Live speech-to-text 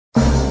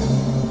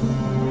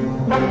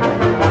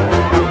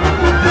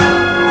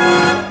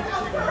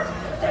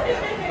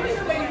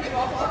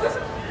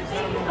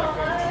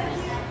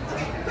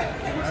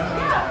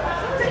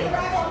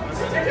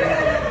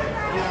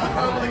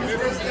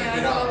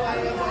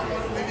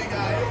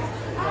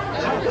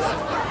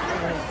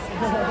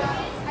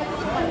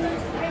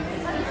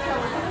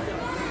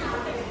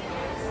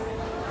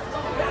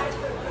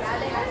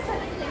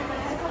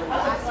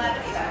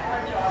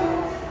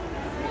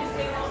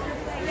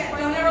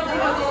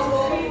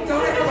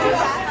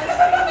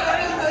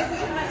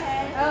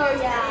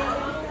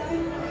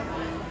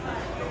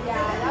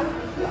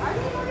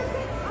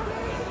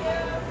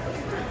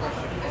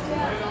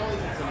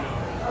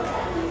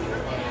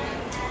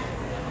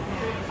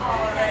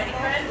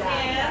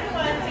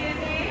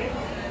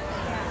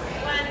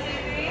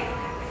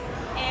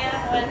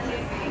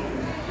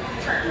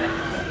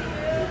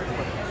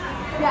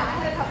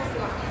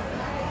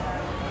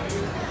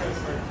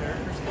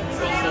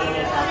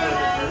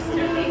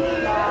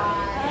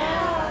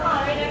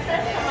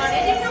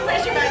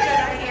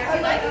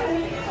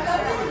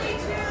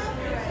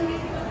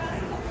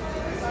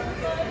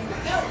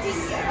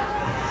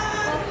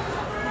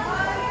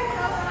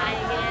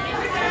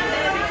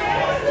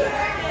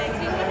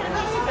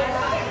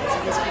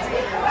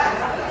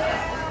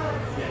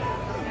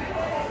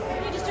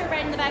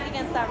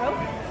That rope.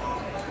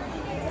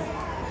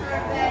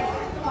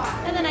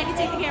 And then I can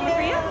take the camera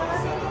for you.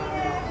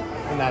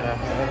 And that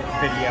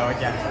video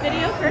again.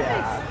 Video,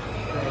 perfect.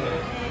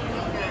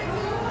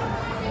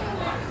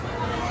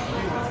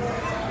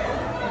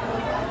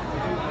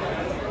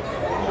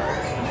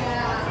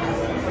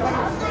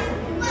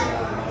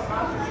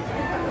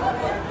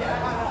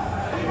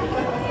 Yeah.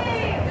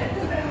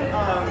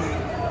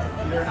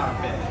 Your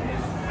outfit is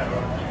so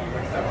cute. You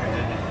look so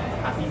good.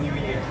 Happy New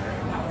Year.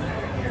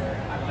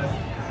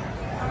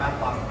 I'm at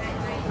lost.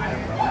 I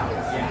don't know.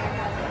 Yeah.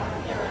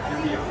 Here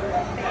we are.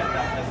 And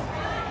that just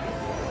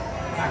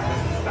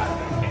access is that.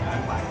 Okay,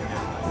 I'm fine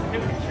now.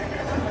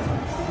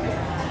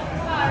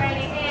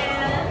 Alrighty,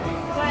 and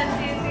 1,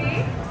 2,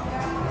 3.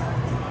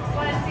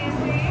 1, 2,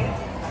 3.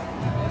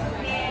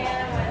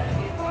 And 1,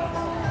 2, 3.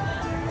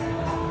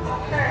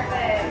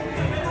 Perfect.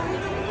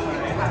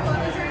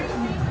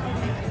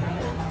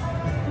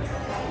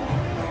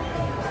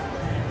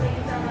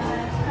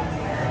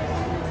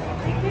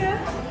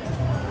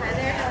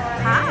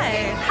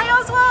 Hi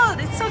Oswald,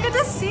 it's so good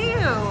to see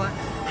you.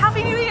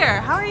 Happy New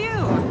Year, how are you?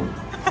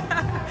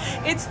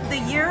 It's the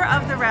year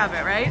of the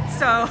rabbit, right?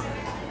 So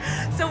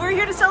we're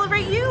here to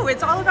celebrate you.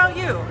 It's all about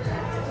you.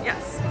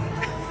 Yes.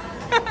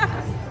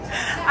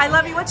 I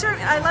love you.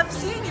 I love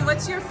seeing you.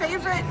 What's your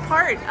favorite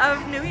part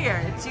of New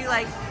Year? Do you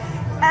like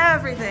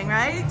everything,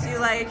 right? Do you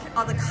like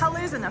all the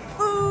colors and the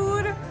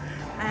food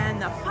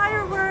and the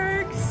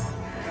fireworks?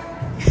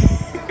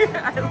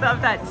 I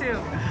love that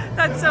too.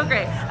 That's so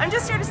great. I'm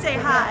just here to say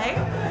hi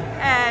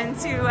and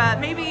to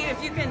maybe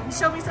if you can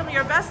show me some of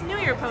your best New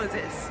Year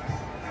poses.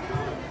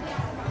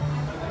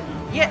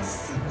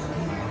 Yes.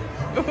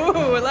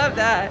 Ooh, I love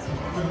that.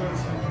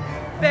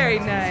 Very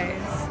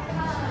nice.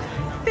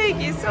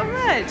 Thank you so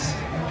much.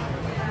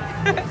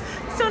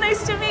 So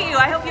nice to meet you.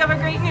 I hope you have a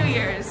great New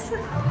Year's.